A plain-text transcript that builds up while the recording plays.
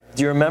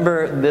Do you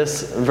remember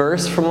this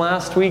verse from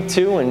last week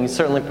too? And you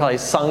certainly probably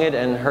sung it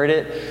and heard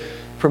it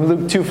from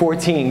Luke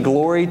 2:14.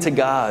 Glory to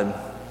God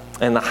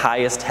in the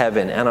highest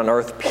heaven, and on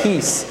earth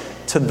peace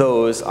to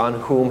those on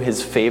whom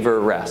his favor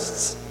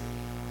rests.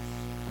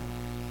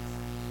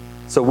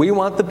 So we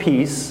want the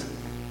peace.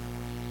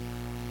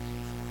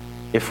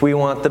 If we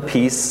want the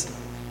peace,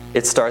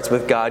 it starts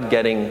with God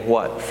getting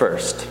what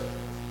first?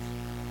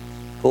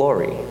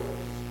 Glory.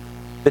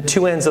 The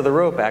two ends of the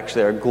rope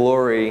actually are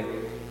glory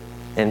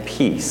and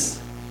peace.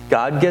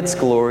 God gets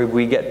glory,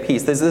 we get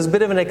peace. There's a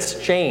bit of an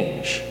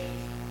exchange.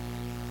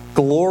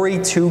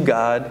 Glory to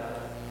God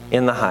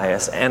in the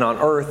highest, and on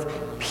earth,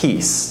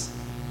 peace.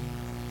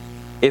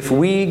 If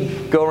we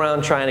go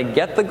around trying to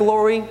get the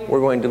glory, we're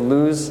going to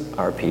lose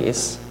our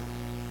peace.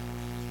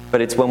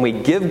 But it's when we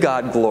give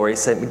God glory,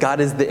 say, God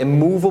is the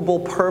immovable,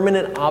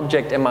 permanent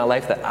object in my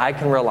life that I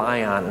can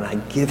rely on, and I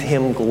give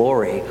him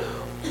glory.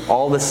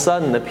 All of a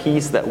sudden, the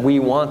peace that we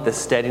want, the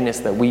steadiness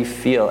that we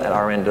feel at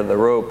our end of the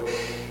rope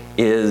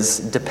is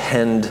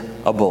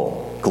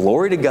dependable.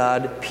 Glory to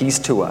God, peace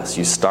to us.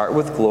 You start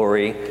with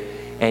glory,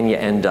 and you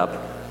end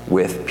up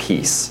with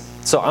peace.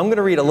 So I'm going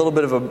to read a little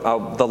bit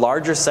of the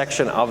larger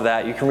section of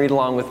that. You can read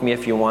along with me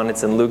if you want.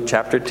 It's in Luke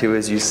chapter 2,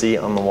 as you see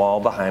on the wall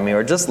behind me,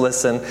 or just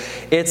listen.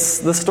 It's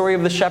the story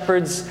of the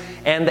shepherds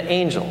and the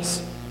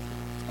angels.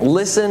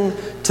 Listen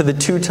to the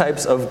two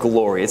types of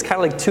glory. It's kind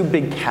of like two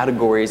big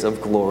categories of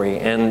glory.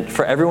 And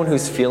for everyone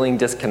who's feeling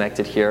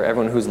disconnected here,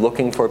 everyone who's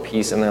looking for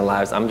peace in their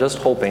lives, I'm just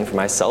hoping for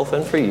myself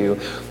and for you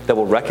that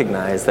we'll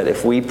recognize that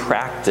if we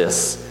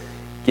practice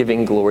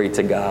giving glory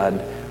to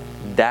God,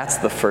 that's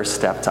the first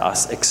step to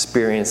us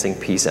experiencing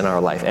peace in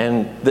our life.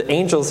 And the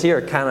angels here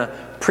kind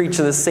of preach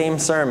the same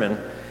sermon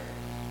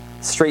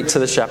straight to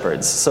the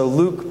shepherds. So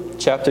Luke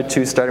chapter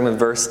 2, starting with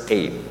verse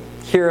 8.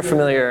 Hear a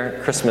familiar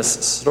Christmas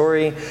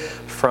story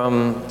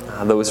from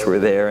those who were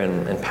there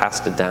and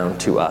passed it down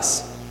to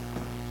us.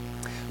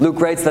 Luke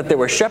writes that there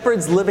were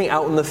shepherds living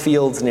out in the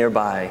fields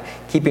nearby,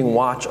 keeping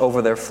watch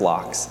over their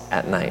flocks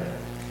at night.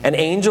 An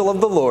angel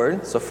of the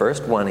Lord, so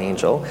first one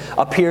angel,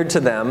 appeared to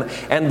them,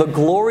 and the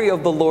glory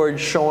of the Lord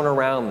shone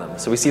around them.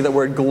 So we see the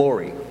word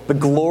glory. The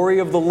glory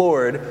of the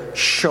Lord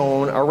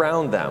shone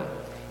around them,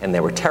 and they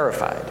were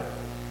terrified.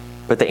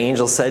 But the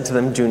angel said to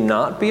them, "Do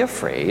not be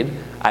afraid.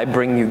 I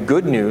bring you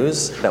good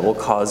news that will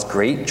cause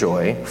great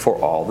joy for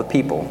all the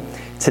people.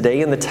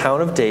 Today in the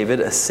town of David,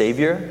 a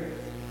Savior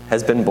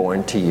has been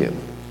born to you.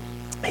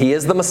 He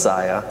is the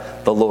Messiah,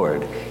 the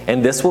Lord.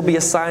 And this will be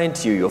a sign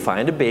to you. You'll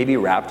find a baby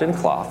wrapped in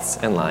cloths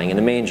and lying in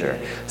a manger."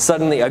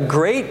 Suddenly a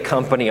great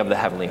company of the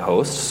heavenly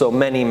host, so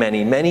many,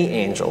 many, many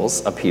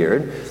angels,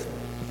 appeared,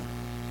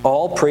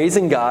 all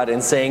praising God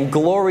and saying,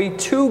 "Glory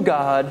to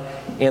God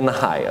in the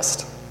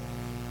highest.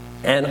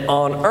 And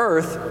on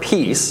earth,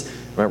 peace,"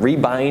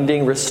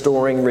 rebinding,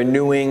 restoring,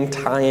 renewing,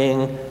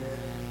 tying,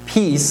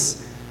 peace,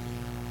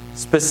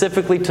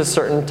 specifically to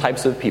certain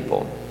types of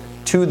people,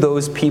 to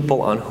those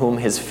people on whom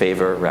his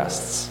favor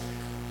rests.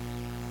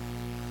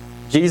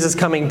 Jesus'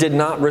 coming did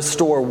not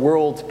restore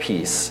world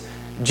peace.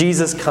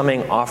 Jesus'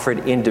 coming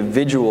offered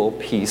individual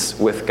peace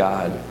with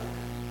God.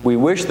 We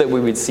wish that we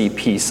would see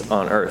peace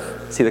on earth.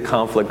 See the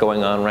conflict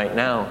going on right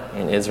now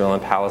in Israel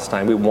and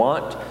Palestine. We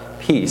want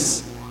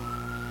peace.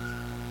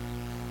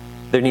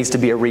 There needs to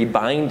be a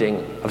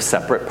rebinding of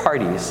separate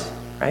parties,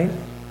 right?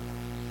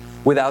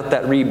 Without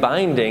that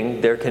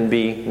rebinding, there can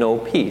be no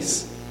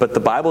peace. But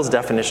the Bible's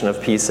definition of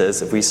peace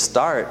is if we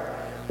start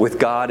with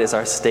God as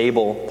our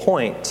stable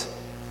point,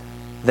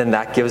 then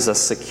that gives us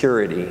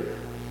security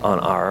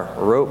on our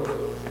rope.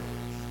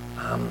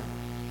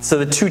 So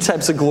the two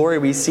types of glory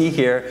we see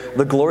here,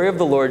 the glory of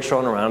the Lord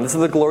shown around. This is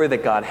the glory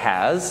that God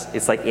has.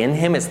 It's like in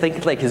him. It's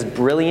think like his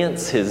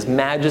brilliance, his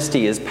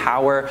majesty, his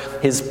power,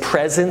 his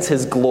presence,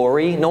 his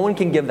glory. No one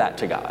can give that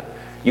to God.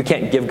 You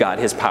can't give God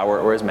his power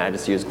or his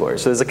majesty or his glory.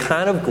 So there's a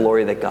kind of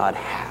glory that God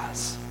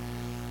has.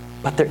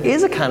 But there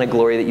is a kind of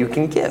glory that you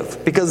can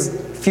give. Because a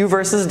few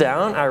verses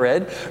down, I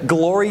read,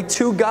 glory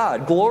to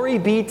God. Glory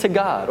be to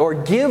God. Or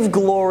give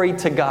glory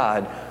to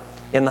God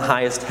in the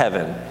highest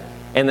heaven.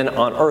 And then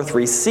on earth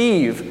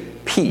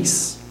receive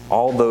peace.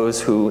 All those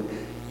who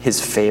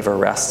his favor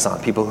rests on.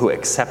 People who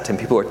accept him.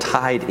 People who are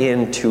tied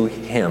into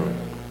him.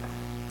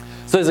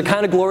 So there's a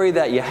kind of glory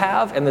that you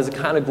have, and there's a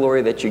kind of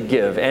glory that you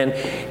give. And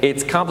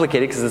it's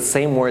complicated because it's the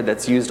same word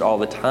that's used all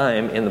the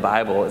time in the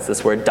Bible. It's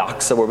this word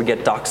doxa, where we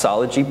get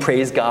doxology,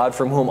 praise God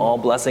from whom all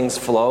blessings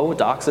flow.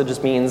 Doxa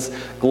just means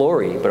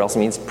glory, but also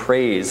means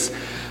praise.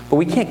 But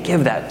we can't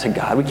give that to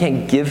God. We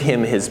can't give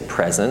him his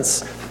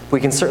presence.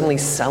 We can certainly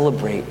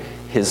celebrate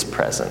his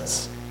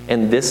presence.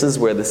 And this is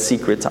where the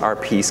secret to our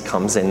peace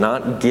comes in.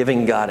 Not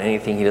giving God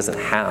anything he doesn't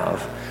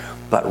have,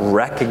 but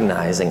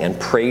recognizing and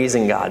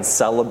praising God,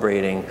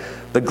 celebrating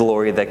the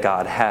glory that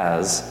God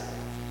has,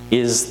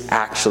 is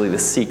actually the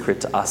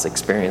secret to us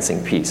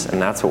experiencing peace. And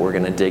that's what we're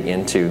going to dig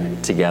into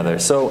together.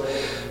 So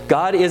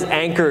God is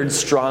anchored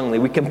strongly.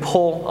 We can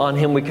pull on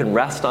him, we can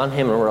rest on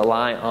him and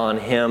rely on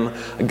him.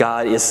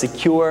 God is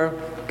secure,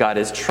 God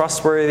is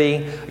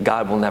trustworthy,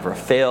 God will never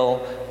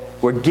fail.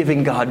 We're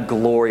giving God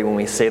glory when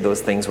we say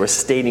those things. We're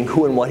stating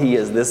who and what he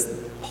is. This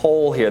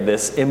whole here,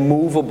 this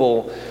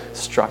immovable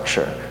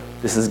structure.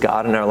 This is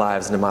God in our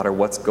lives no matter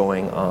what's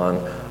going on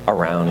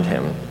around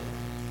him.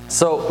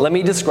 So let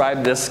me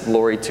describe this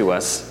glory to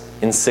us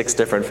in 6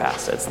 different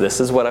facets. This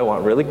is what I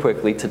want really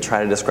quickly to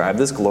try to describe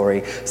this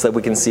glory so that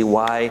we can see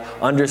why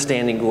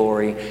understanding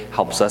glory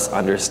helps us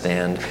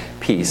understand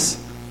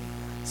peace.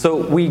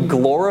 So we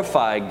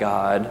glorify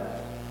God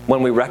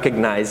when we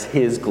recognize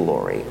his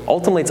glory.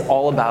 Ultimately, it's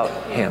all about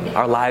him.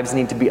 Our lives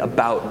need to be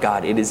about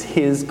God. It is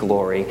his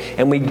glory.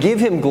 And we give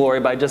him glory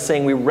by just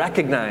saying we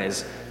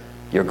recognize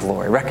your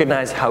glory.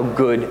 Recognize how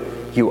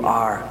good you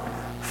are,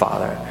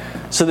 Father.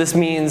 So this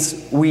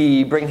means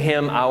we bring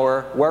him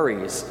our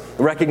worries.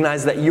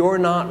 Recognize that you're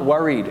not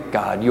worried,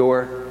 God.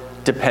 You're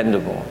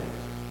dependable.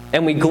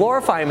 And we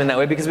glorify him in that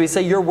way because we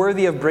say, you're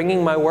worthy of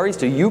bringing my worries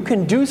to you. You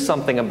can do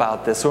something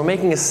about this. So we're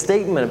making a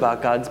statement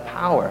about God's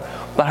power,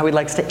 about how he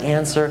likes to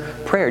answer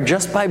prayer.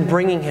 Just by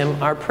bringing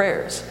him our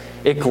prayers,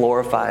 it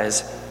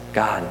glorifies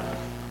God.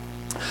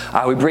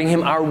 We bring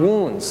him our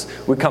wounds.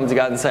 We come to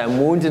God and say, I'm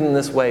wounded in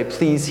this way.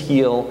 Please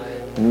heal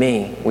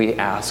me. We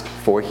ask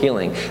for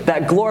healing.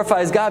 That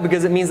glorifies God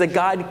because it means that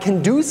God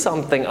can do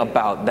something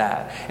about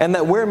that. And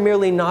that we're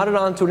merely knotted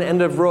onto an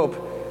end of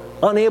rope,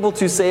 unable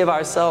to save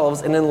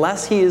ourselves, and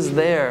unless he is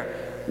there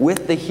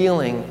with the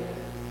healing,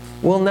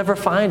 we'll never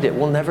find it.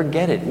 We'll never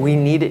get it. We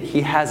need it.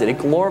 He has it. It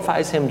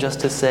glorifies him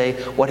just to say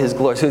what his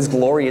glory. So his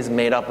glory is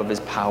made up of his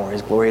power.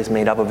 His glory is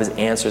made up of his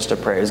answers to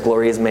prayer. His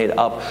glory is made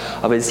up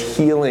of his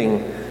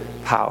healing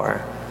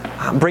power.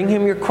 Bring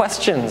him your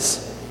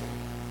questions.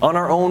 On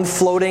our own,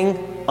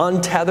 floating,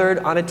 untethered,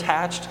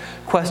 unattached,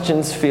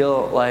 questions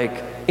feel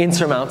like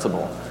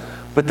insurmountable.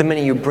 But the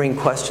minute you bring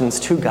questions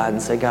to God and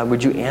say, God,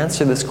 would you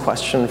answer this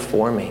question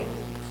for me?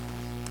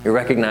 You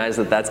recognize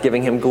that that's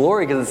giving him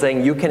glory because it's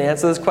saying you can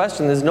answer this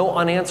question. There's no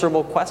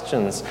unanswerable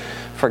questions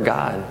for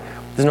God.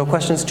 There's no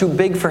questions too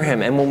big for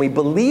him. And when we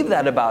believe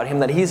that about him,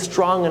 that he's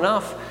strong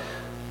enough,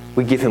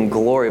 we give him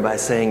glory by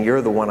saying,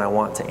 you're the one I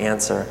want to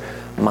answer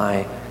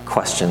my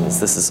questions.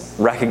 This is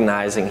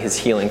recognizing his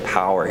healing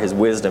power, his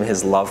wisdom,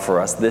 his love for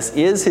us. This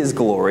is his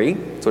glory.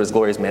 That's what his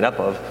glory is made up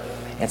of.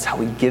 And it's how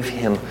we give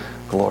him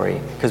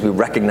glory because we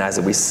recognize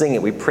it, we sing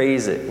it, we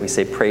praise it. We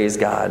say, praise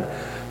God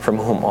from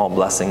whom all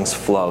blessings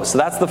flow. So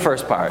that's the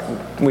first part.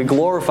 We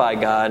glorify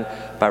God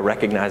by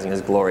recognizing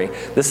his glory.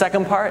 The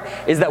second part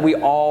is that we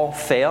all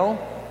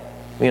fail.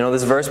 You know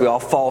this verse, we all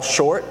fall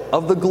short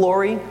of the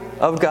glory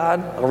of God.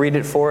 I'll read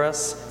it for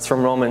us. It's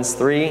from Romans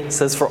 3. It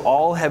says, for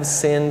all have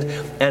sinned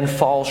and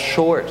fall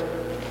short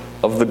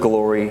of the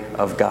glory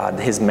of God,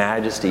 his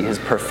majesty, his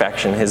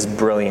perfection, his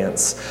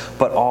brilliance.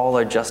 But all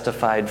are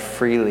justified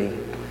freely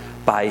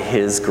by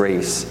his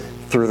grace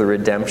through the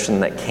redemption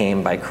that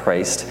came by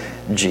Christ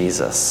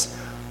Jesus.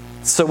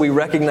 So we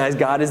recognize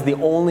God is the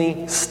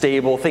only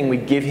stable thing. We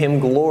give him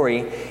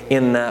glory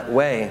in that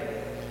way.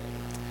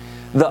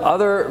 The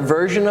other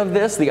version of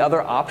this, the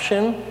other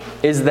option,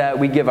 is that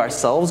we give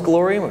ourselves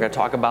glory. We're going to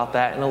talk about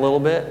that in a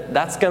little bit.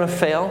 That's going to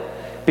fail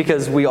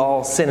because we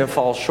all sin and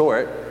fall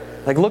short.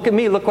 Like, look at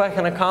me, look what I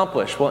can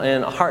accomplish. Well,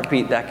 in a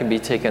heartbeat, that can be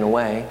taken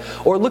away.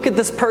 Or look at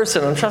this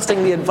person, I'm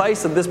trusting the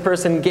advice that this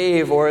person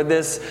gave, or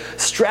this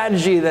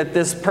strategy that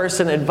this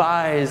person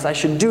advised. I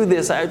should do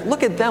this.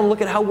 Look at them,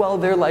 look at how well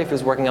their life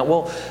is working out.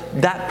 Well,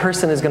 that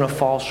person is going to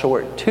fall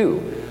short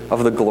too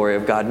of the glory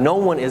of God. No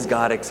one is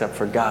God except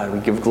for God. We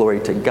give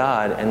glory to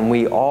God, and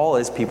we all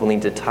as people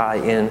need to tie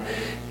in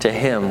to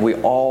him. We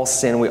all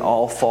sin, we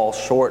all fall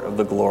short of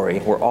the glory.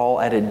 We're all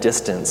at a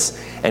distance,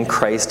 and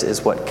Christ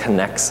is what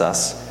connects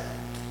us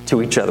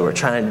to each other. We're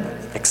trying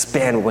to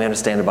expand what we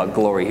understand about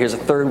glory. Here's a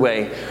third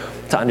way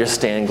to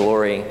understand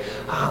glory.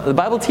 The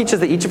Bible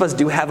teaches that each of us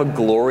do have a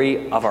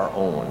glory of our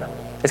own.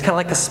 It's kind of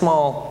like a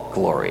small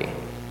glory.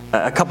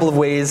 A couple of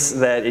ways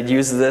that it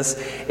uses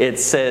this. It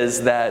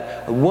says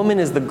that a woman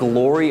is the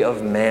glory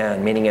of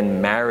man, meaning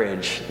in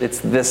marriage. It's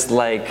this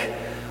like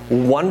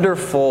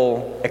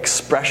wonderful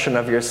expression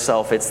of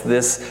yourself. It's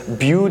this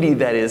beauty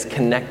that is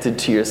connected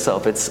to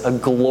yourself. It's a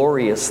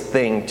glorious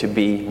thing to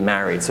be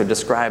married. So it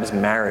describes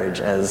marriage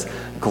as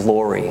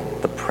glory,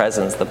 the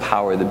presence, the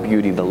power, the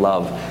beauty, the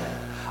love.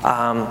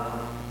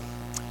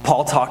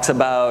 Paul talks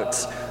about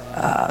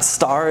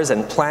stars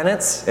and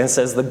planets and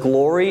says the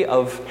glory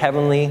of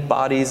heavenly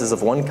bodies is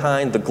of one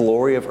kind, the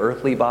glory of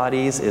earthly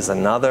bodies is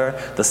another.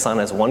 The sun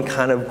has one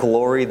kind of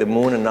glory, the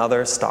moon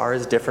another. Star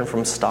is different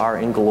from star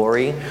in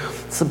glory.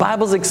 So the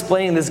Bible's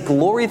explaining this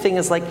glory thing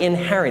is like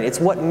inherent. It's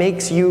what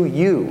makes you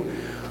you.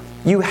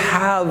 You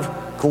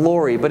have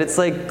glory, but it's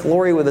like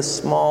glory with a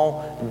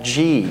small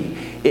g.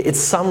 It's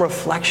some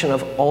reflection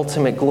of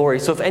ultimate glory.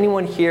 So if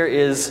anyone here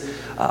is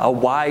a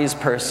wise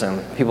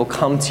person, people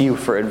come to you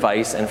for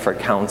advice and for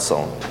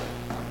counsel.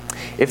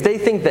 If they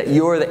think that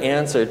you're the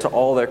answer to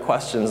all their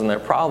questions and their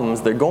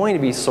problems, they're going to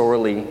be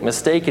sorely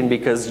mistaken,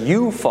 because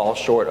you fall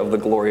short of the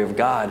glory of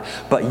God.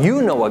 But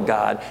you know a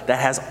God that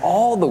has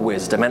all the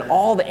wisdom and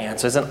all the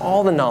answers and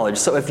all the knowledge.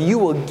 So if you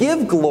will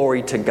give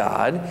glory to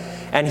God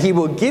and He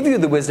will give you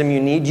the wisdom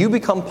you need, you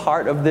become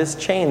part of this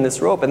chain,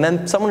 this rope. And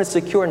then someone is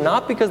secure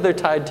not because they're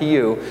tied to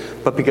you,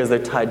 but because they're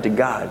tied to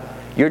God.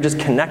 You're just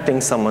connecting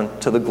someone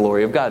to the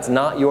glory of God. It's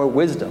not your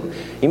wisdom.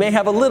 You may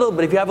have a little,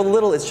 but if you have a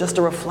little, it's just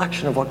a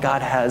reflection of what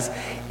God has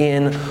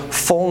in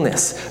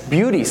fullness.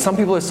 Beauty. Some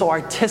people are so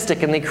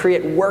artistic and they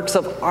create works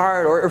of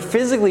art, or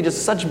physically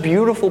just such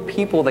beautiful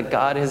people that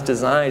God has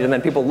designed. And then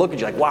people look at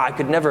you like, wow, I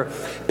could never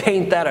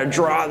paint that or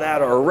draw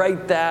that or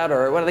write that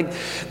or what.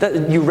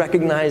 That you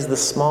recognize the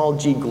small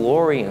g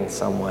glory in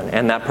someone.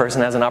 And that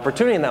person has an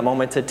opportunity in that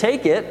moment to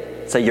take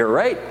it, say, you're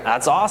right,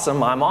 that's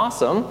awesome, I'm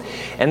awesome.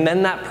 And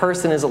then that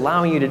person is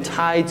allowing you to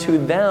tie to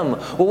them.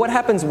 Well, what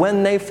happens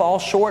when they fall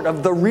short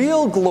of the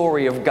real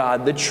glory of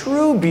God, the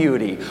true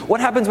beauty? What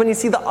happens when you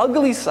see the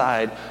ugly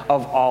side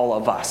of all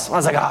of us? I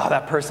was like, oh,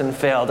 that person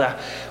failed.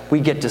 We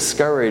get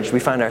discouraged. We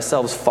find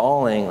ourselves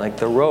falling like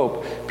the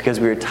rope because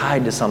we were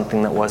tied to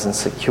something that wasn't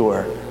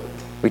secure.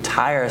 We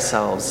tie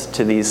ourselves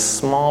to these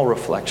small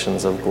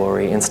reflections of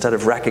glory instead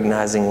of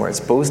recognizing where it's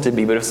supposed to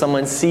be. But if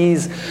someone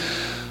sees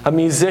a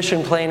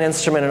musician play an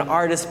instrument, an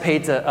artist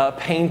paint a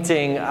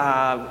painting,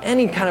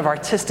 any kind of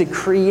artistic,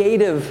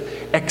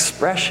 creative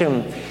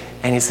expression,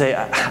 and you say,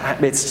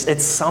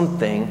 it's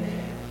something,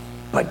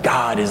 but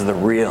God is the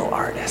real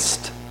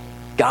artist.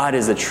 God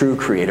is the true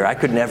creator. I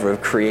could never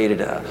have created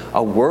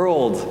a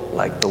world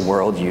like the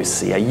world you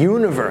see, a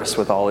universe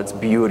with all its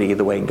beauty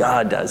the way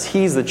God does.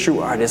 He's the true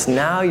artist.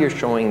 Now you're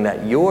showing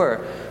that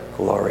your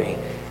glory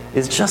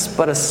is just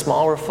but a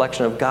small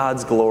reflection of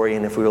God's glory,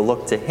 and if we will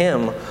look to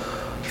Him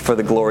for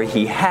the glory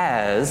He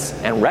has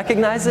and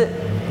recognize it,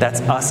 that's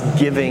us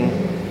giving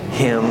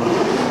Him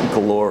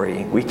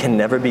glory. We can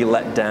never be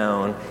let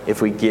down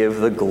if we give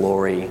the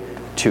glory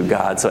to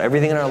God. So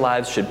everything in our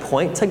lives should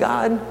point to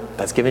God.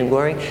 That's giving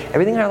glory.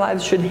 Everything in our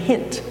lives should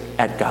hint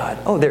at God.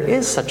 Oh, there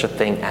is such a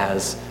thing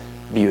as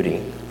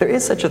beauty. There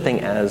is such a thing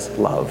as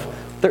love.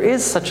 There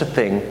is such a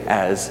thing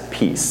as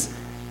peace.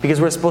 Because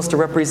we're supposed to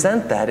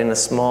represent that in a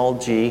small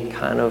g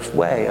kind of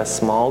way, a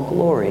small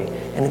glory.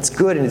 And it's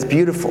good and it's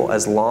beautiful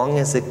as long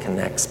as it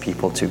connects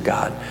people to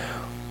God.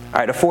 All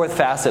right, a fourth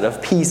facet of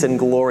peace and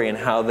glory and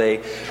how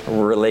they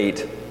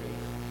relate.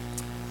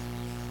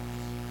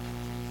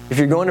 If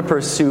you're going to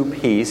pursue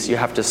peace, you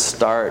have to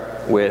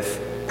start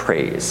with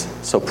praise.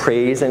 So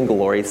praise and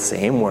glory,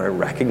 same word,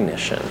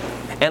 recognition.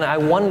 And I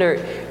wonder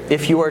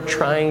if you are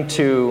trying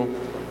to,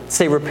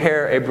 say,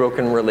 repair a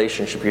broken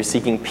relationship, you're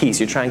seeking peace,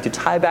 you're trying to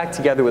tie back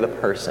together with a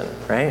person,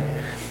 right?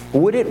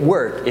 Would it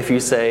work if you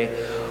say,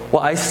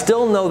 well, I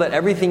still know that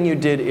everything you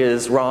did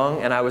is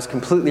wrong and I was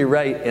completely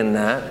right in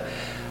that,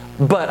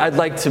 but I'd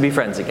like to be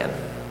friends again?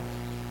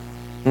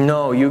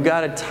 No, you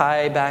got to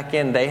tie back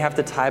in. They have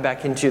to tie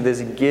back into this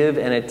give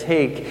and a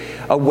take.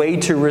 A way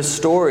to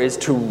restore is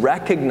to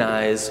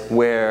recognize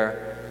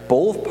where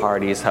both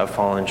parties have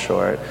fallen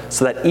short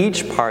so that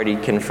each party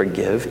can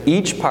forgive,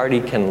 each party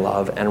can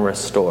love and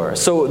restore.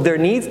 So there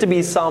needs to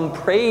be some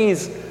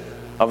praise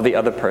of the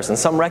other person,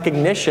 some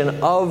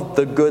recognition of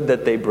the good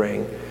that they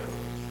bring.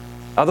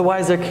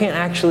 Otherwise, there can't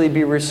actually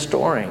be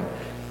restoring.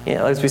 You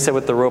know, as we said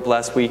with the rope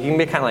last week, you can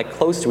be kind of like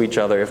close to each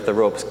other if the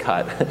rope's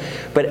cut.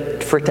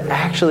 But for it to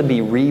actually be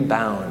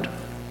rebound,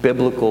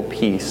 biblical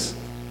peace,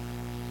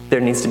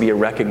 there needs to be a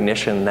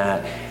recognition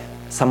that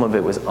some of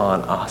it was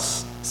on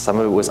us, some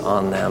of it was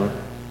on them,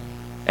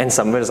 and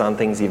some of it is on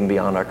things even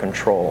beyond our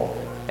control.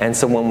 And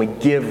so when we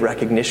give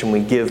recognition,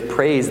 we give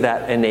praise,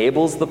 that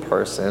enables the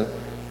person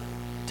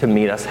to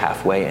meet us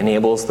halfway,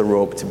 enables the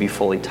rope to be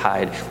fully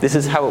tied. This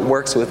is how it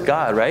works with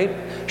God, right?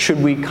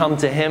 Should we come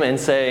to Him and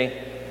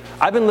say,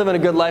 I've been living a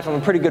good life, I'm a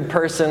pretty good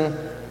person,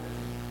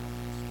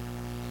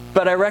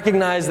 but I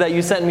recognize that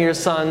you sent me your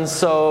Son,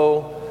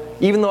 so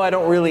even though I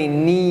don't really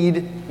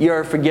need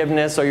your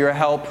forgiveness or your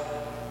help,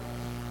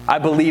 I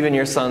believe in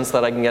your Son so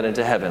that I can get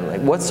into heaven.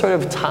 Like, what sort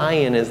of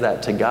tie-in is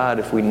that to God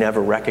if we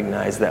never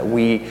recognize that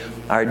we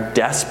are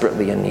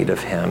desperately in need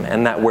of Him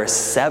and that we're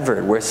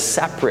severed, we're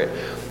separate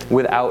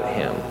without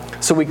Him?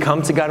 So we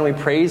come to God and we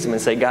praise Him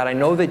and say, God, I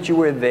know that you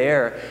were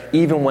there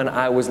even when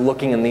I was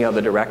looking in the other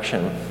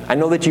direction. I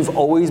know that you've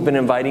always been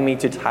inviting me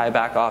to tie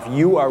back off.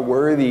 You are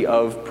worthy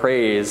of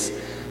praise.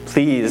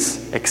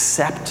 Please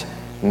accept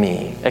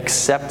me.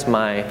 Accept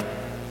my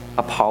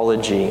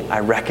apology. I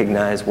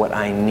recognize what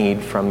I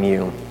need from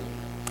you.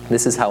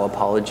 This is how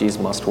apologies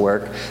must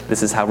work.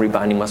 This is how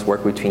rebinding must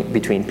work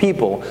between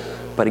people.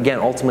 But again,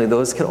 ultimately,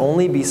 those can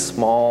only be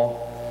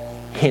small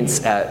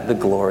hints at the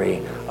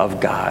glory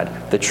of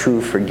God, the true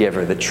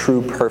forgiver, the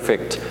true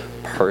perfect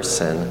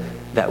person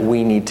that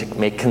we need to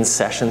make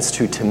concessions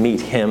to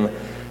meet Him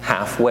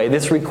halfway.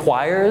 This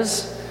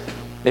requires,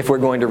 if we're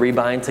going to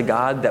rebind to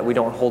God, that we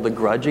don't hold a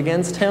grudge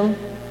against Him.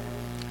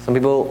 Some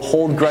people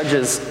hold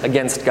grudges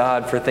against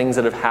God for things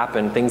that have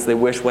happened, things they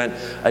wish went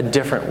a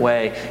different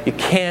way. You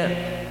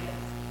can't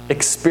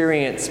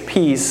experience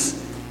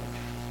peace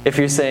If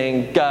you're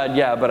saying, God,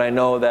 yeah, but I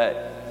know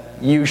that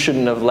you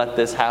shouldn't have let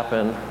this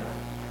happen,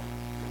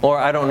 or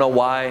I don't know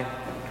why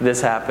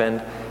this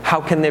happened,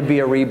 how can there be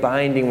a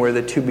rebinding where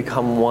the two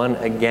become one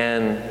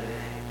again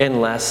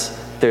unless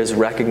there's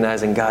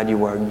recognizing, God,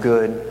 you are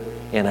good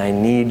and I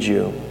need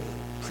you.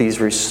 Please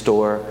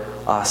restore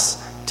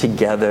us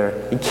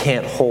together. You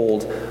can't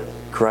hold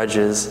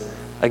grudges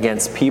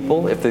against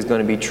people if there's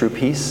going to be true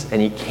peace,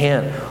 and you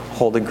can't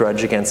hold a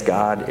grudge against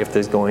God if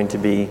there's going to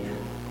be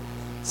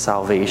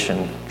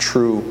salvation,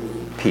 true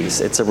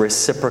peace. It's a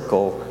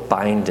reciprocal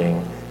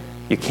binding.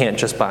 You can't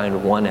just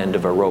bind one end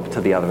of a rope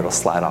to the other. It'll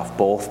slide off.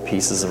 Both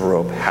pieces of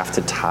rope have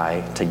to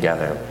tie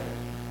together.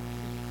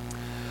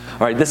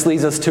 All right, this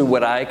leads us to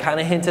what I kind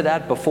of hinted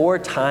at before,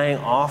 tying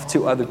off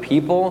to other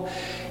people.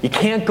 You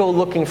can't go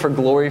looking for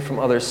glory from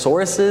other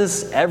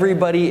sources.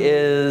 Everybody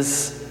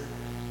is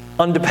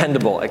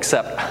undependable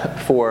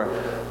except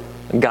for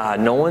God.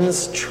 No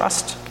one's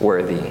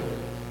trustworthy.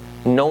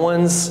 No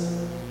one's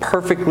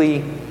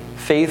perfectly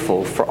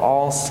faithful, for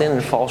all sin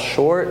and fall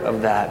short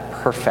of that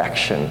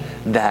perfection,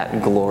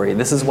 that glory.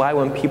 This is why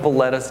when people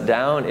let us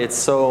down, it's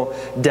so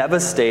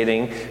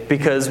devastating,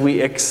 because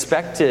we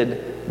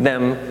expected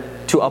them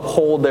to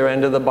uphold their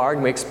end of the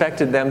bargain. We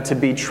expected them to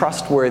be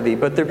trustworthy,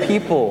 but they're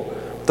people.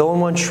 The only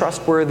one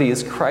trustworthy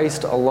is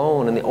Christ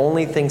alone, and the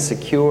only thing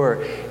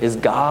secure is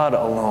God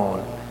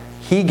alone.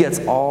 He gets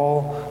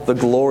all the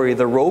glory.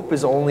 The rope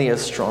is only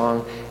as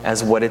strong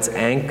as what it's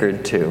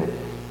anchored to.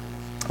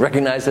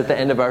 Recognize at the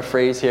end of our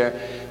phrase here,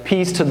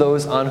 peace to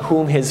those on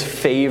whom his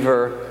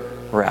favor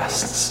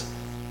rests.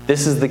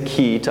 This is the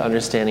key to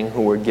understanding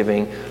who we're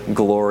giving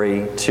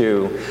glory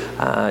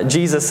to.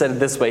 Jesus said it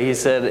this way. He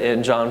said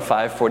in John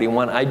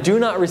 5:41, I do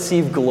not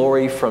receive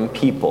glory from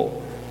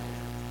people.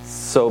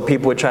 So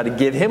people would try to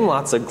give him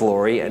lots of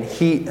glory, and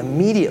he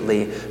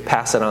immediately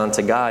passed it on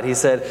to God. He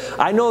said,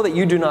 I know that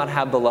you do not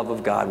have the love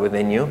of God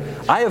within you.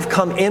 I have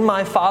come in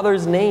my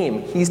Father's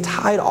name. He's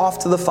tied off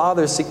to the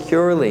Father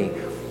securely.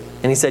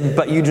 And he said,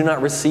 but you do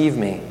not receive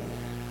me.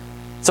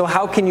 So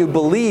how can you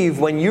believe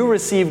when you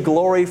receive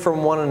glory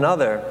from one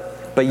another,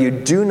 but you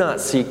do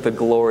not seek the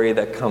glory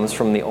that comes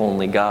from the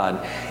only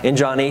God? In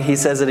John 8, he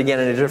says it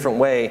again in a different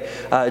way.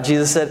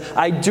 Jesus said,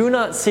 I do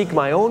not seek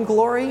my own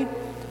glory,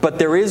 but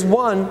there is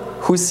one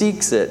who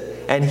seeks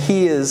it, and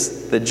he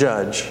is the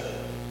judge.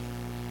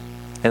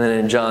 And then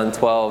in John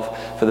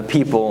 12, for the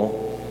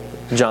people,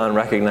 John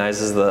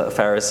recognizes the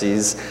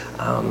Pharisees.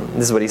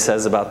 This is what he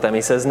says about them.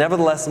 He says,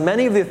 nevertheless,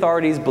 many of the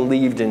authorities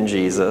believed in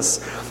Jesus,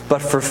 but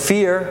for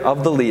fear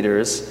of the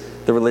leaders,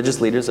 the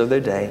religious leaders of their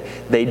day,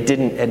 they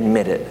didn't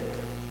admit it,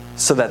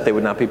 so that they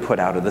would not be put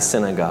out of the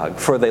synagogue.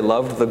 For they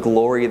loved the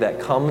glory that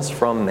comes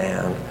from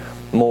man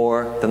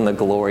more than the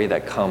glory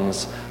that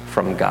comes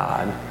from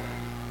God.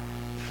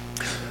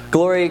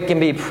 Glory can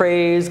be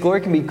praise.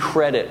 Glory can be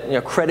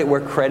credit. Credit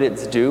where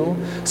credit's due.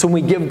 So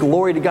when we give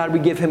glory to God, we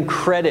give him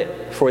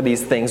credit for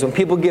these things. When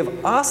people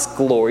give us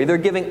glory, they're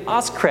giving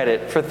us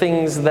credit for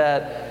things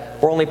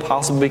that were only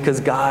possible because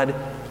God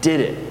did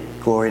it.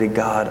 Glory to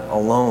God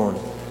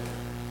alone.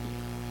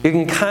 You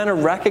can kind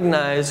of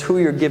recognize who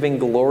you're giving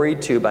glory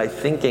to by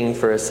thinking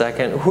for a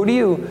second, who do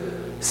you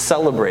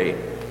celebrate?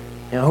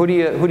 Who do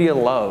you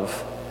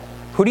love?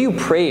 Who do you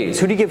praise?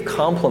 Who do you give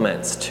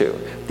compliments to?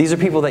 These are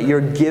people that you're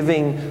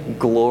giving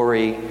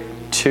glory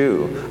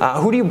to.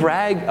 Who do you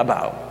brag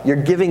about? You're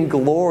giving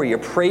glory. You're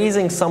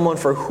praising someone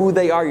for who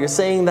they are. You're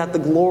saying that the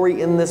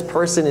glory in this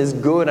person is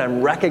good.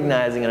 I'm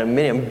recognizing and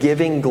admitting. I'm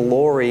giving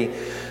glory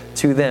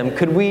to them.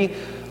 Could we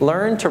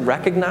learn to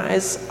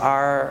recognize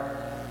our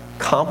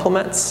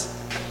compliments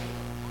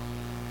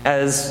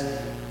as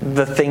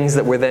the things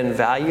that we're then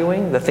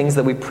valuing, the things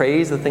that we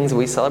praise, the things that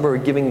we celebrate?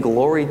 We're giving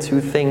glory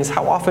to things.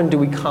 How often do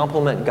we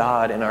compliment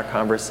God in our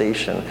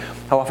conversation?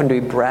 How often do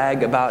we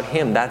brag about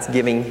him? That's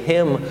giving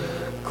him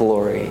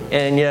glory.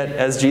 And yet,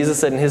 as Jesus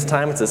said in his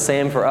time, it's the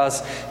same for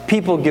us.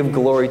 People give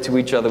glory to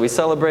each other. We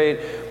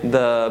celebrate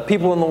the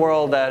people in the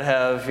world that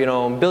have,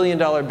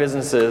 billion-dollar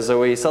businesses, or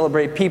we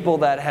celebrate people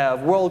that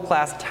have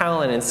world-class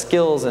talent and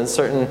skills in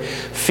certain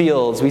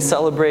fields. We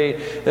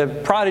celebrate the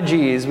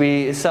prodigies.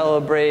 We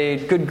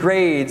celebrate good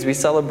grades. We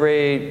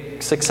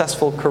celebrate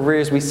successful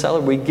careers.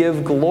 We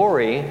give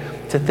glory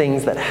to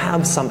things that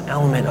have some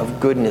element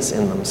of goodness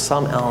in them,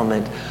 some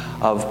element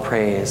of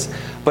praise.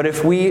 But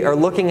if we are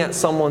looking at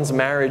someone's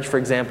marriage, for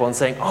example, and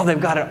saying, oh, they've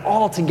got it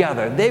all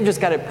together, they've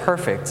just got it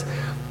perfect,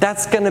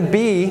 that's going to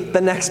be the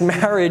next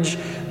marriage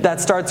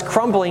that starts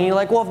crumbling. And you're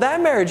like, well, if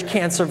that marriage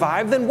can't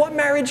survive, then what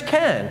marriage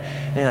can?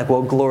 And you're like,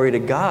 well, glory to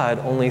God.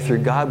 Only through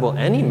God will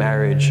any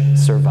marriage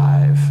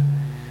survive.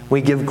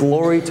 We give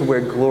glory to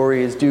where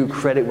glory is due,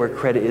 credit where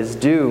credit is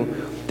due,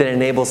 that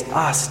enables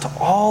us to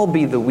all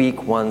be the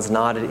weak ones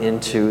knotted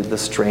into the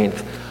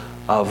strength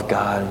of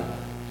God.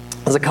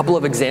 There's a couple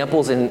of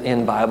examples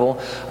in Bible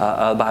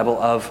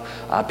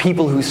of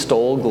people who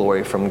stole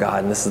glory from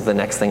God, and this is the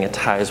next thing it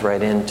ties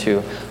right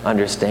into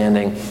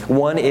understanding.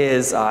 One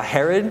is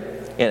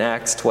Herod. in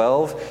Acts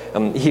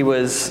 12. He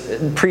was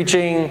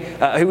preaching,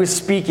 he was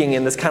speaking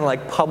in this kind of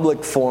like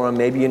public forum.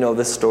 Maybe you know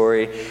this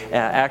story.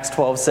 Acts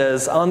 12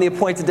 says, "On the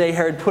appointed day,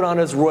 Herod put on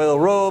his royal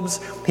robes.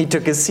 He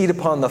took his seat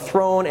upon the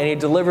throne, and he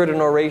delivered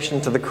an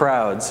oration to the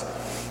crowds.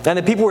 And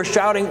the people were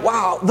shouting,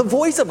 'Wow, the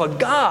voice of a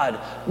God,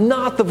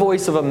 not the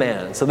voice of a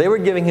man.'" So they were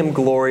giving him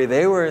glory.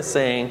 They were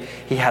saying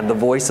he had the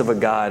voice of a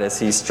God as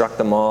he struck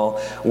them all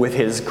with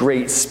his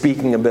great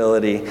speaking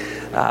ability.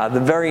 The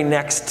very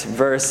next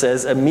verse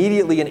says,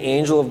 "Immediately an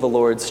angel of the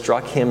Lord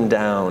struck him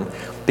down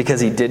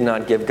because he did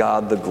not give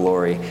God the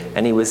glory.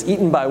 And he was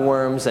eaten by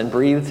worms and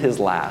breathed his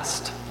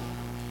last."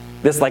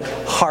 This like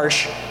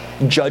harsh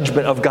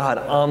judgment of God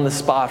on the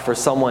spot for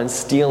someone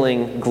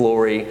stealing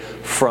glory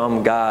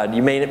from God.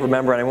 You may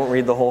remember, and I won't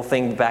read the whole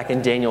thing, back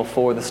in Daniel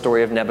 4, the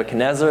story of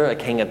Nebuchadnezzar, a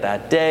king at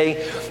that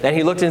day. And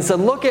he looked and said,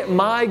 "Look at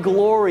my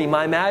glory,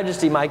 my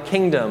majesty, my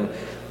kingdom."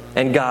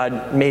 And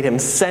God made him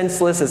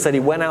senseless. It said he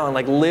went out and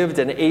like lived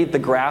and ate the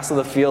grass of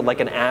the field like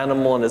an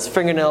animal, and his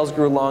fingernails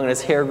grew long and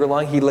his hair grew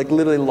long. He like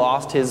literally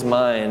lost his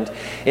mind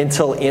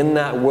until in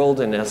that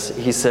wilderness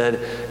he said,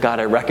 "God,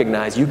 I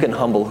recognize you can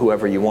humble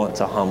whoever you want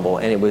to humble,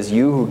 and it was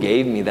you who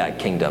gave me that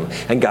kingdom."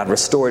 And God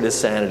restored his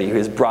sanity. He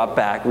was brought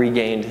back,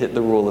 regained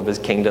the rule of his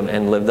kingdom,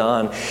 and lived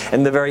on.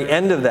 And the very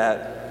end of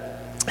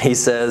that, he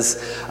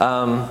says,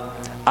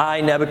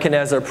 "I,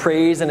 Nebuchadnezzar,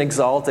 praise and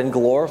exalt and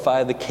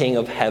glorify the King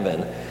of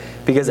heaven,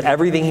 because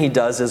everything he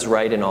does is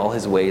right and all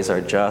his ways are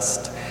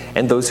just.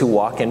 And those who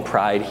walk in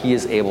pride, he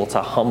is able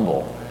to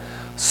humble."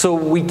 So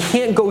we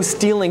can't go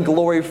stealing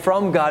glory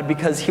from God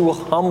because he will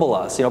humble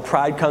us. You know,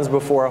 pride comes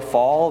before a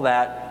fall,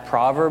 that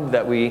proverb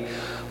that we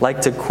like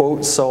to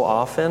quote so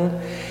often.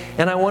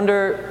 And I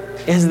wonder,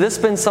 has this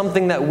been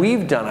something that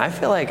we've done? I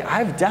feel like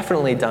I've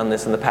definitely done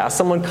this in the past.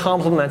 Someone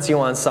compliments you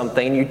on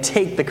something and you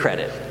take the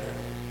credit.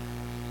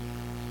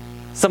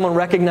 Someone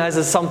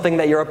recognizes something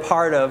that you're a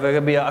part of. It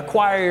could be a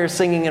choir you're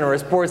singing in or a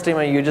sports team,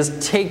 and you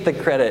just take the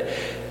credit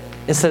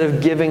instead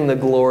of giving the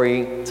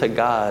glory to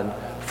God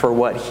for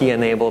what he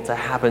enabled to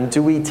happen.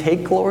 Do we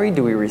take glory?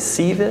 Do we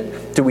receive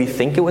it? Do we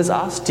think it was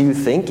us? Do you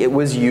think it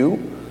was you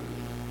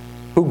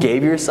who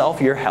gave yourself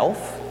your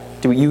health?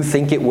 Do you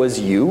think it was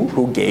you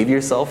who gave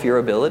yourself your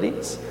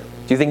abilities?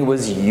 Do you think it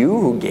was you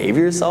who gave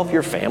yourself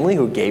your family,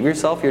 who gave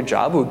yourself your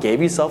job, who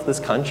gave yourself this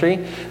country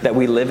that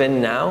we live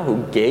in now, who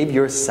gave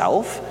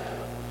yourself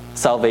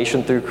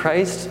salvation through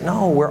Christ?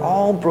 No, we're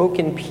all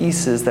broken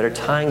pieces that are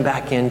tying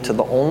back into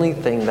the only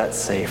thing that's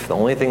safe, the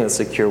only thing that's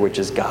secure, which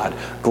is God.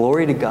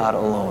 Glory to God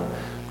alone.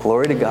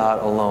 Glory to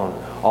God alone.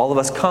 All of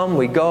us come,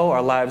 we go,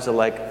 our lives are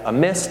like a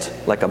mist,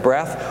 like a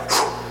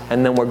breath,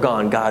 and then we're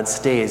gone. God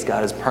stays.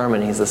 God is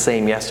permanent. He's the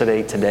same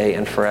yesterday, today,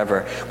 and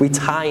forever. We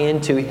tie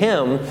into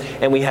him,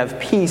 and we have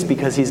peace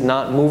because he's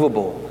not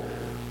movable.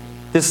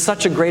 There's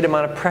such a great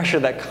amount of pressure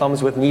that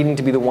comes with needing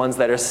to be the ones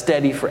that are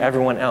steady for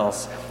everyone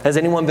else. Has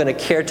anyone been a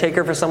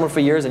caretaker for someone for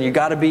years, and you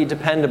got to be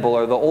dependable,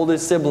 or the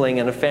oldest sibling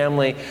in a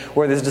family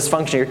where there's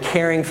dysfunction? You're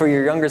caring for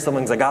your younger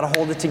siblings. I got to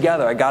hold it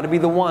together. I got to be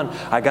the one.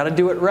 I got to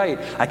do it right.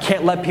 I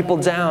can't let people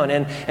down.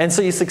 And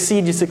so you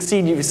succeed,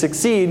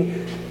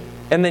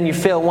 and then you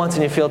fail once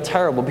and you feel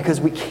terrible because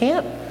we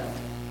can't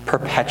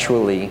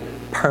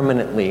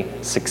permanently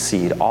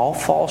succeed. All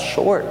fall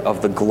short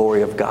of the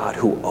glory of God,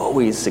 who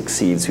always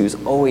succeeds, who's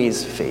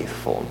always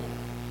faithful.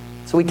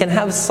 So we can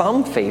have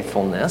some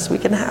faithfulness, we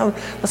can have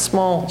a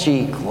small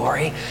g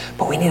glory,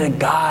 but we need a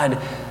God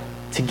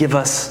to give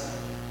us,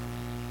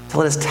 to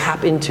let us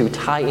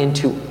tie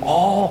into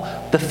all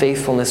the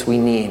faithfulness we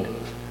need,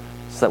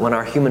 so that when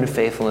our human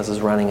faithfulness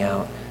is running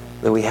out,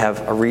 that we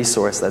have a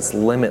resource that's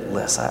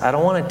limitless. I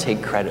don't want to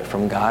take credit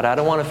from God. I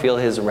don't want to feel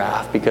his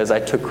wrath because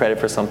I took credit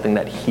for something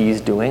that he's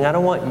doing. I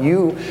don't want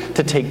you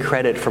to take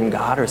credit from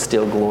God or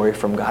steal glory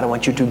from God. I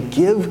want you to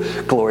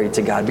give glory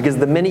to God, because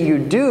the minute you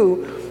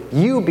do,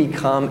 you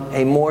become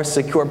a more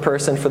secure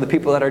person for the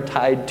people that are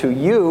tied to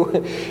you.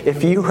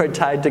 If you are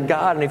tied to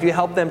God, and if you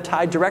help them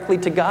tie directly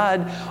to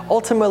God,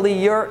 ultimately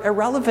you're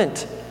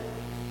irrelevant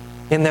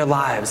in their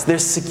lives. They're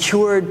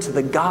secured to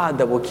the God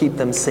that will keep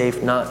them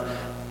safe, not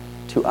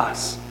to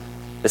us.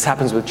 This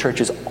happens with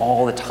churches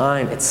all the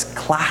time. It's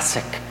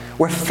classic.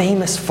 We're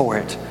famous for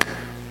it.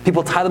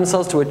 People tie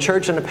themselves to a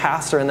church and a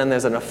pastor, and then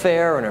there's an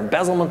affair or an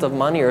embezzlement of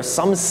money or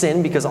some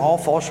sin, because all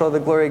fall short of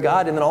the glory of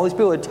God, and then all these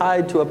people are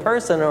tied to a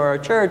person or a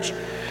church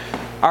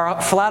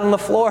are flat on the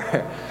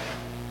floor.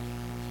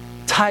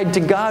 Tied to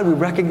God, we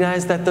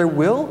recognize that there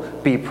will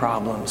be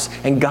problems,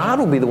 and God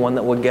will be the one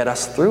that will get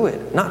us through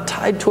it, not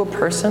tied to a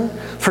person.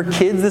 For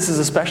kids, this is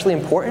especially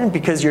important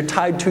because you're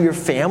tied to your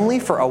family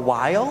for a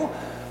while,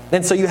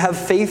 and so you have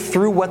faith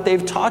through what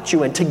they've taught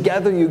you, and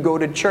together you go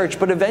to church,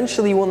 but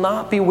eventually you will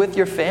not be with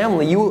your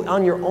family. You,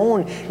 on your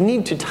own,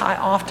 need to tie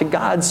off to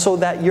God so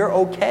that you're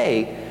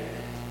okay.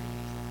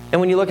 And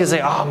when you look and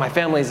say, oh, my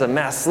family's a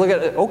mess, look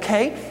at it,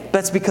 okay,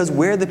 that's because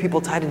we're the people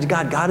tied to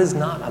God. God is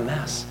not a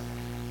mess.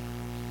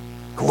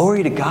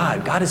 Glory to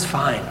God. God is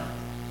fine.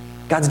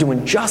 God's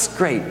doing just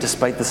great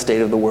despite the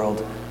state of the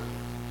world.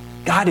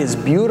 God is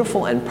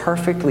beautiful and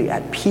perfectly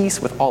at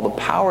peace with all the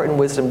power and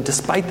wisdom,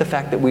 despite the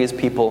fact that we as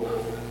people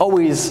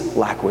always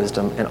lack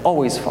wisdom and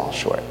always fall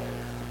short.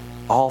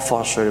 All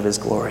fall short of his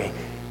glory,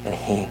 and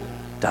he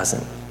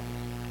doesn't.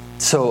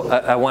 So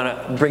I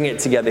want to bring it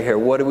together here.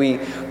 What do we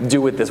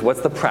do with this?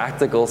 What's the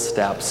practical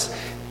steps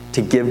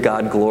to give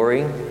God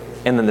glory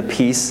and then the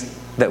peace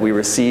that we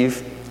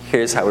receive?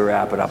 Here's how we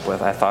wrap it up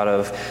with. I thought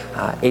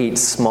of 8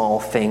 small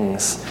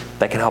things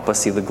that can help us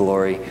see the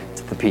glory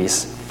to the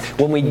peace.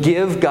 When we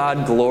give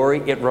God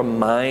glory, it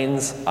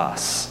reminds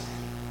us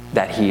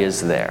that he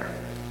is there.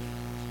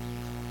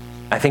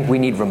 I think we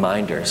need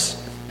reminders.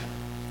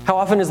 How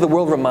often is the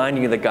world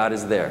reminding you that God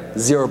is there?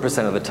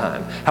 0% of the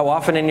time. How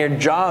often in your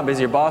job is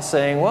your boss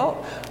saying,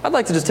 well, I'd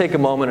like to just take a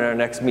moment in our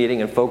next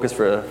meeting and focus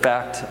for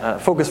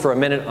a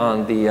minute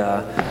on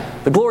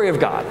the glory of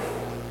God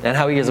and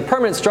how he has a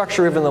permanent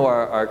structure even though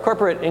our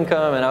corporate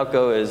income and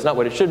outgo is not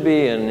what it should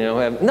be.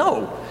 And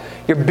no,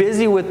 you're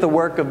busy with the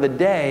work of the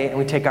day and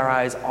we take our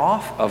eyes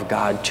off of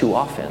God too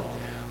often.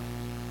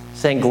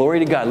 Saying glory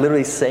to God,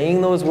 literally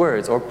saying those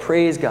words, or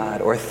praise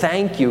God, or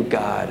thank you,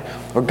 God,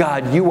 or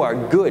God, you are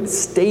good,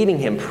 stating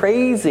him,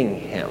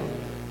 praising him,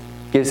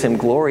 gives him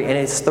glory. And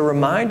it's the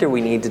reminder we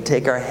need to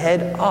take our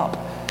head up.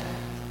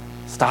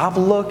 Stop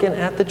looking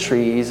at the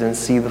trees and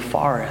see the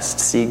forest,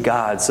 see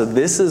God. So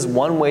this is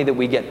one way that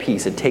we get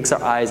peace. It takes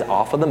our eyes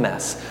off of the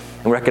mess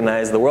and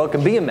recognize the world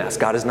can be a mess.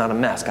 God is not a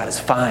mess. God is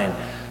fine.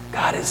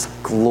 God is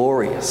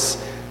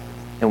glorious.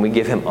 And we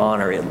give him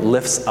honor. It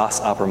lifts us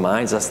up,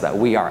 reminds us that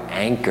we are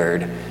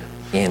anchored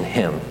in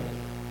him.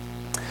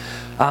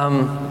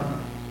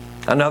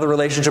 Another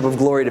relationship of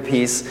glory to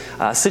peace.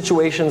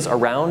 Situations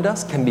around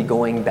us can be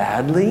going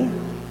badly,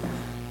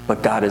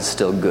 but God is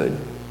still good.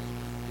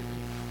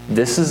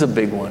 This is a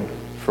big one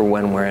for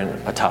when we're in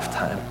a tough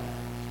time.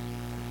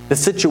 The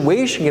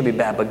situation can be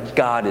bad, but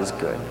God is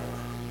good.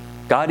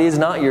 God is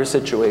not your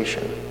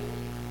situation.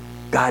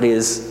 God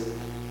is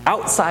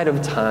outside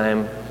of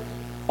time,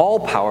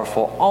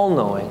 all-powerful,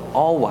 all-knowing,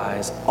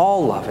 all-wise,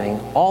 all-loving,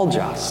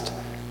 all-just,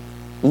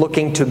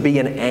 looking to be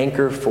an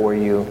anchor for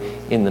you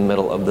in the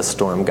middle of the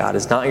storm. God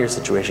is not your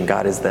situation.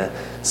 God is the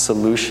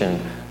solution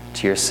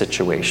to your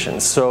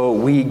situation. So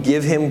we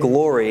give him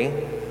glory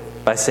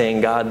by saying,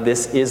 God,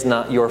 this is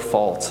not your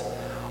fault.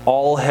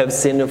 All have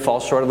sinned and fall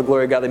short of the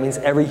glory of God. That means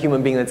every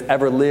human being that's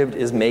ever lived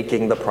is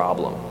making the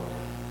problem.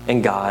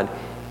 And God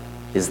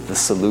is the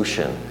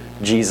solution.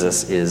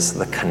 Jesus is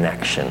the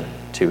connection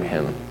to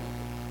him.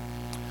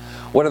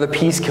 What other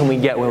peace can we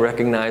get when we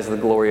recognize the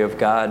glory of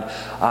God?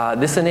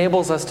 This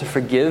enables us to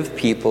forgive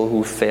people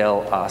who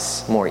fail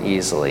us more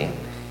easily,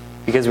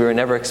 because we were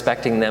never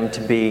expecting them to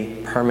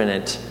be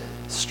permanent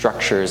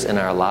structures in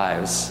our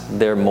lives.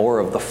 They're more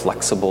of the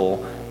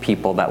flexible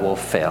people that will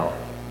fail.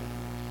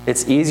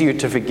 It's easier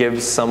to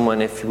forgive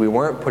someone if we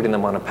weren't putting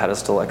them on a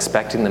pedestal,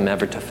 expecting them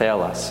never to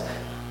fail us.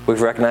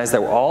 We've recognized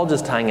that we're all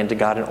just tying into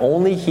God and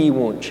only he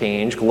won't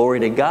change. Glory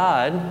to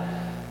God.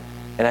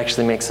 It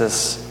actually makes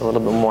us a little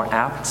bit more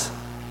apt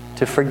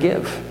to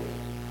forgive.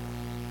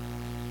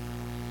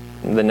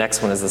 The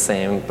next one is the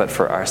same, but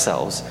for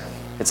ourselves.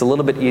 It's a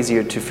little bit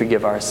easier to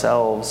forgive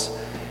ourselves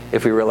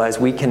if we realize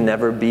we can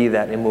never be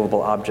that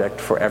immovable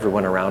object for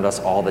everyone around us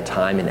all the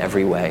time in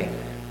every way.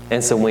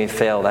 And so when we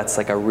fail, that's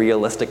like a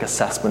realistic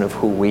assessment of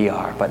who we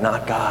are, but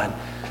not God.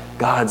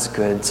 God's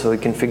good, so we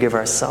can forgive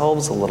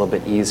ourselves a little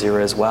bit easier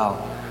as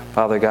well.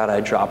 Father God,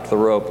 I dropped the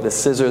rope. The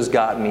scissors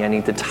got me. I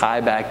need to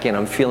tie back in.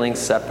 I'm feeling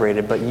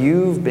separated, but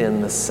you've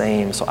been the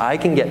same. So I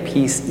can get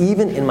peace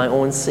even in my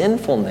own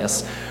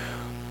sinfulness,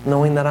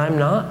 knowing that I'm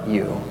not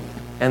you.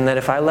 And that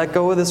if I let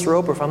go of this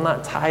rope or if I'm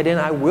not tied in,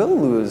 I will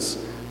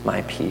lose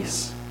my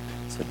peace.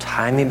 So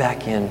tie me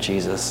back in,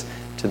 Jesus,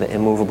 to the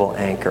immovable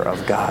anchor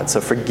of God. So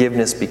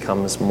forgiveness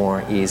becomes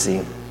more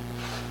easy.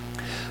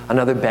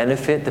 Another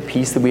benefit, the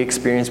peace that we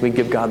experience, we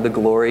give God the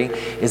glory,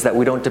 is that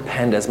we don't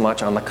depend as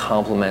much on the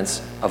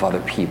compliments of other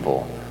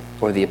people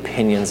or the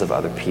opinions of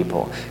other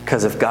people.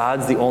 Because if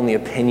God's the only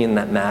opinion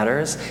that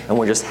matters and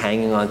we're just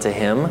hanging on to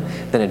him,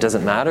 then it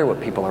doesn't matter what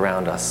people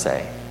around us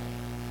say.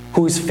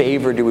 Whose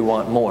favor do we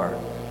want more?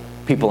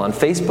 People on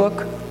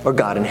Facebook or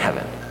God in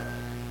heaven?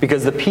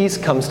 Because the peace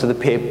comes to the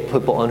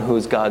people on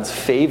whose God's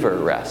favor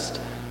rests.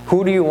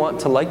 Who do you want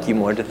to like you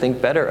more, to think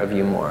better of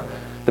you more?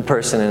 The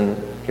person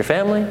in your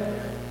family,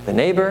 the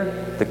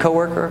neighbor, the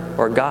coworker,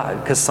 or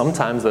God? Because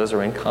sometimes those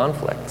are in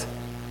conflict.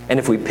 And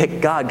if we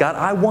pick God,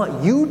 I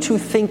want you to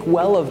think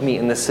well of me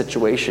in this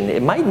situation.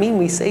 It might mean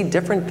we say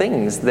different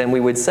things than we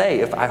would say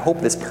if I hope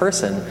this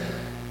person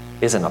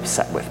isn't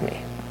upset with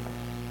me.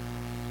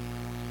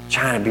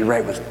 Trying to be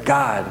right with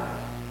God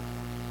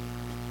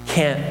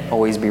can't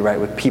always be right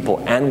with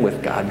people and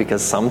with God,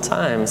 because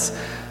sometimes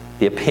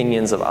the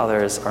opinions of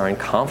others are in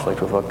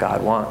conflict with what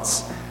God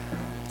wants.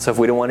 So if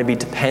we don't want to be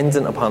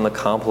dependent upon the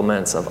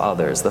compliments of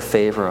others, the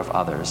favor of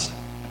others,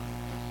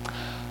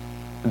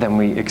 then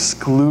we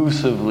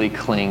exclusively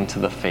cling to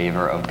the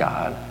favor of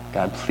God.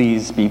 God,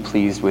 please be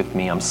pleased with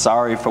me. I'm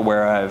sorry for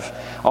where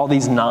all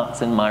these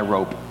knots in my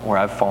rope where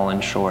I've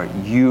fallen short.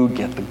 You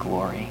get the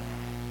glory.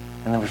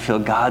 and then we feel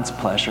God's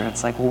pleasure.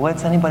 It's like, well,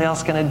 what's anybody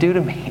else going to do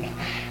to me?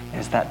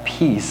 There's that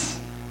peace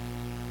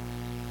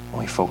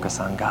when we focus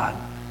on God.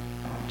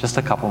 Just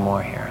a couple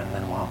more here, and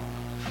then we'll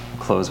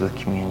close with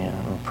communion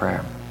and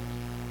prayer.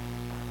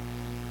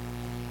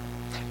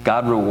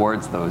 God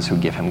rewards those who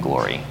give him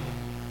glory.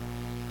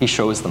 He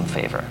shows them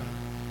favor.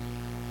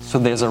 So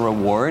there's a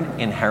reward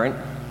inherent.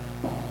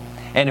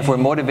 And if we're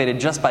motivated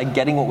just by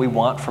getting what we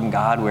want from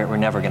God, we're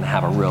never going to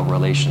have a real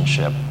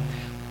relationship.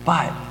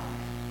 But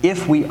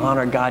if we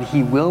honor God,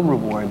 he will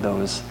reward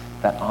those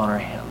that honor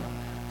him.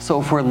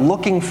 So if we're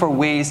looking for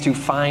ways to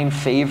find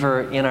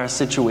favor in our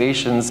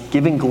situations,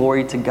 giving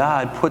glory to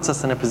God puts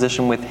us in a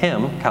position with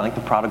him, kind of like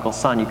the prodigal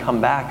son. You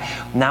come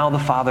back, now the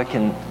Father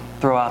can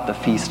throw out the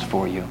feast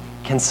for you,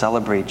 can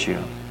celebrate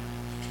you.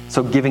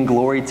 So giving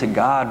glory to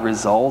God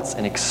results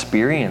in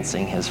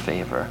experiencing his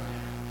favor,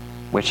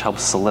 which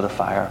helps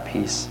solidify our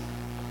peace.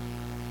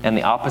 And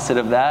the opposite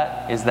of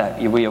that is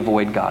that we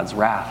avoid God's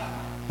wrath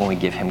when we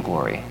give him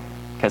glory,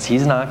 because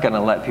he's not going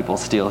to let people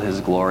steal his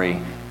glory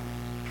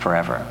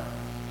forever.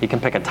 He can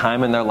pick a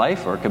time in their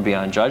life, or it could be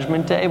on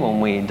Judgment Day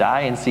when we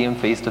die and see him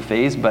face to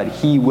face, but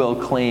he will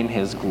claim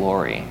his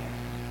glory.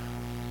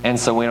 And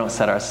so we don't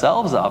set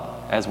ourselves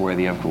up as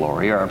worthy of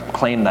glory or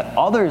claim that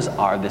others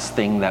are this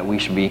thing that we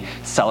should be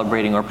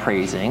celebrating or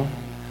praising,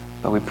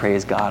 but we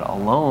praise God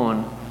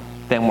alone.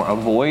 Then we're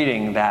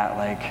avoiding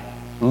that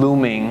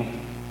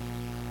looming,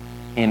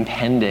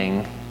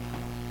 impending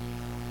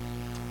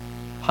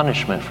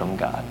punishment from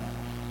God.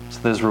 So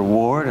there's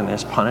reward and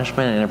there's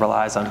punishment, and it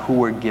relies on who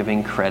we're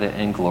giving credit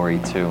and glory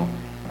to.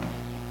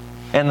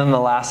 And then the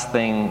last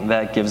thing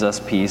that gives us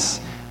peace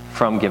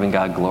from giving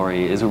God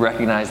glory is we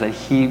recognize that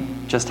he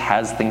just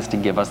has things to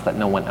give us that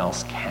no one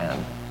else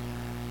can.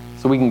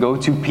 So we can go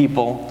to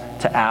people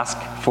to ask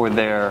for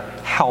their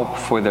help,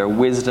 for their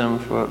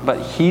wisdom,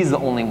 but he's the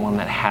only one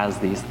that has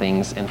these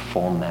things in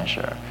full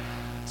measure.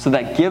 So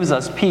that gives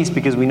us peace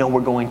because we know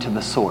we're going to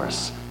the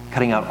source,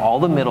 cutting out all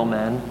the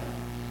middlemen.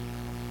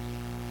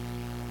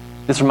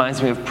 This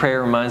reminds me of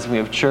prayer, reminds me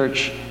of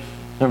church.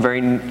 In a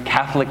very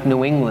Catholic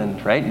New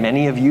England, right?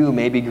 Many of you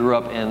maybe grew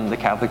up in the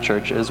Catholic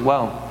Church as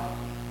well.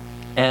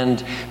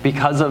 And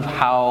because of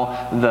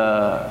how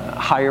the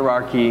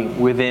hierarchy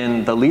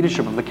within the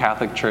leadership of the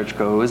Catholic Church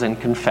goes, and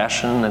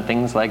confession and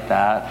things like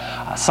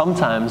that,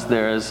 sometimes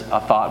there's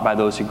a thought by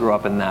those who grew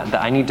up in that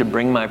I need to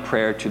bring my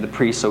prayer to the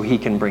priest so he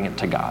can bring it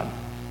to God.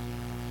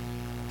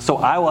 So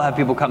I will have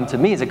people come to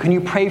me and say, can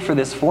you pray for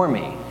this for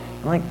me?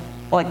 I'm like,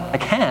 well, I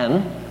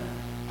can,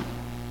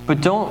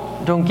 but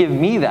don't give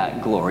me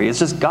that glory. It's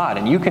just God,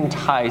 and you can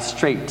tie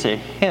straight to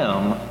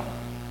him,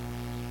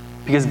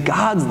 because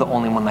God's the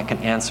only one that can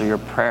answer your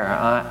prayer.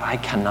 I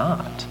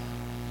cannot.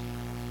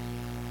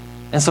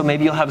 And so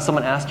maybe you'll have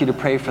someone ask you to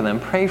pray for them,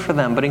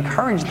 but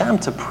encourage them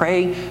to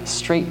pray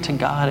straight to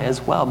God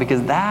as well,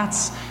 because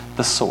that's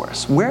the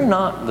source. We're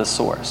not the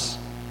source.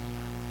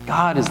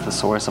 God is the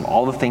source of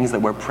all the things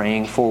that we're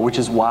praying for, which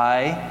is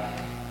why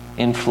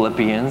in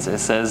Philippians it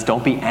says,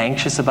 don't be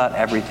anxious about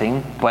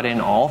everything, but in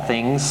all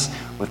things,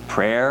 with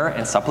prayer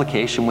and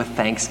supplication, with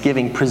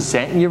thanksgiving,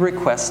 present your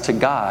requests to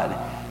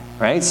God.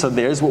 Right? So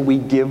there's what we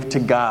give to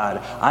God.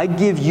 I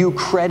give you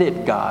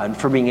credit, God,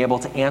 for being able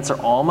to answer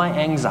all my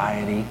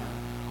anxiety,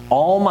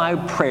 all my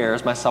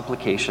prayers, my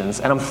supplications,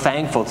 and I'm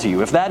thankful to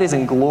you. If that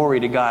isn't glory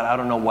to God, I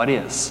don't know what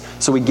is.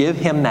 So we give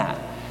him that.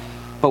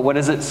 But what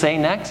does it say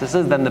next? It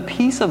says, then the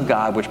peace of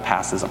God, which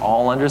passes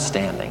all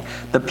understanding,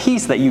 the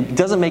peace that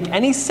doesn't make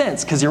any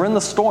sense because you're in the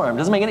storm,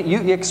 doesn't make any,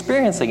 you're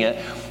experiencing it,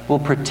 will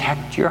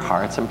protect your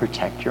hearts and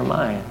protect your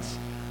minds.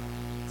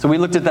 So we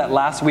looked at that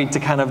last week to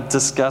kind of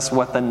discuss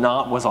what the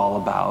knot was all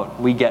about.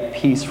 We get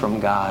peace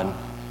from God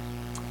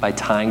by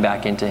tying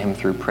back into him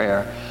through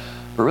prayer.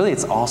 But really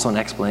it's also an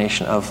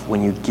explanation of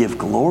when you give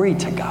glory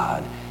to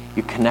God,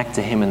 you connect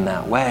to him in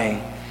that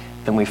way,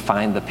 then we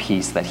find the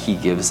peace that he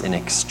gives in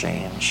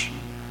exchange.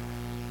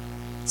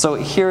 So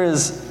here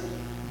is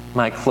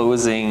my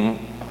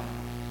closing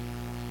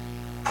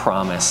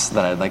promise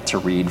that I'd like to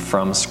read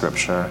from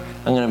Scripture.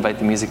 I'm going to invite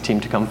the music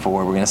team to come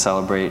forward. We're going to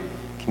celebrate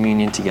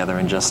communion together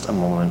in just a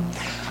moment.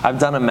 I've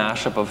done a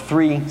mashup of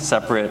 3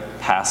 separate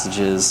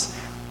passages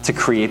to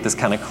create this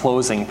kind of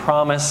closing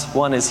promise.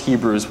 One is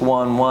Hebrews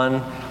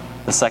 1:1,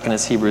 the second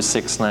is Hebrews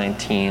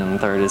 6:19, and the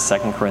third is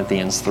 2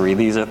 Corinthians 3.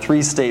 These are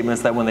 3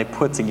 statements that when they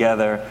put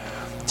together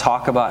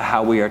talk about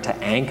how we are to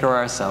anchor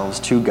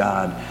ourselves to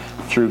God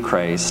through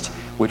Christ,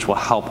 which will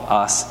help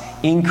us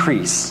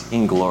increase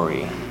in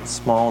glory,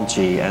 small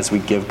g, as we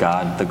give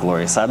God the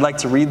glory. So I'd like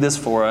to read this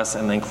for us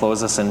and then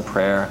close us in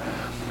prayer.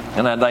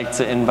 And I'd like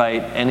to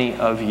invite any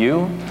of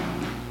you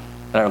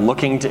that are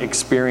looking to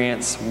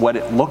experience what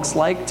it looks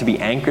like to be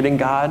anchored in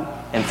God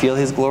and feel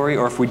his glory,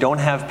 or if we don't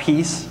have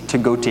peace, to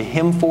go to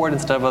him for it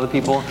instead of other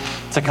people,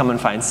 to come and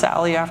find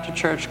Sally after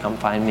church, come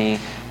find me,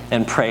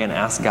 and pray and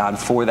ask God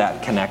for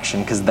that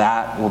connection, because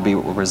that will be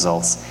what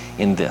results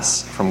in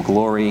this, from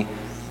glory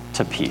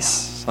to peace.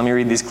 So let me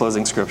read these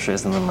closing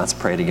scriptures and then let's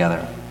pray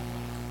together.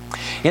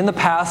 In the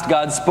past,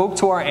 God spoke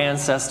to our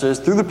ancestors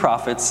through the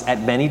prophets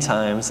at many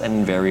times and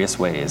in various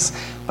ways.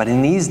 But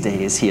in these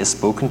days, he has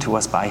spoken to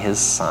us by his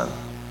Son,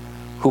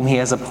 whom he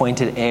has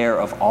appointed heir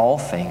of all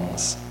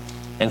things,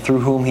 and through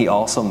whom he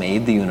also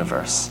made the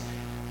universe.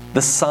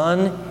 The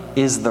Son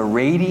is the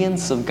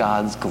radiance of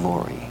God's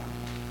glory.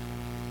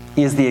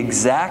 He is the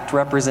exact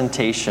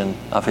representation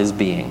of his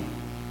being,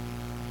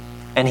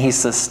 and he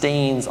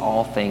sustains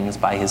all things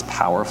by his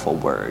powerful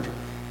word.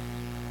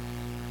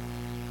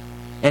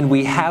 And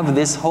we have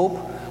this hope,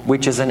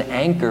 which is an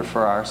anchor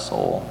for our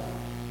soul,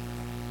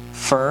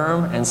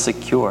 firm and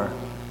secure.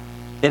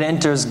 It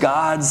enters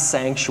God's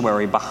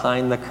sanctuary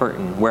behind the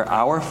curtain, where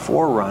our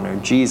forerunner,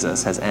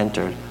 Jesus, has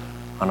entered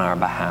on our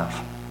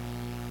behalf.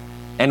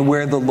 And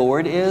where the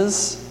Lord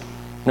is,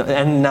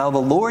 and now the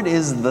Lord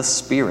is the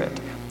Spirit,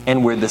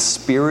 and where the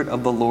Spirit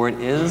of the Lord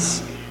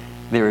is,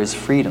 there is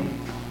freedom.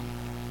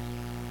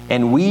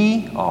 And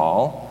we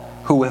all,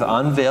 who with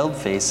unveiled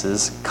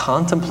faces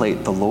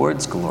contemplate the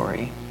Lord's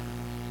glory,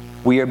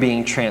 we are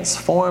being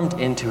transformed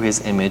into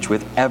his image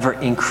with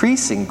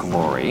ever-increasing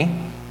glory,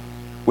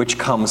 which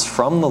comes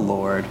from the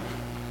Lord,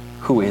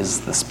 who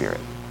is the Spirit.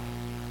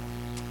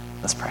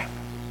 Let's pray.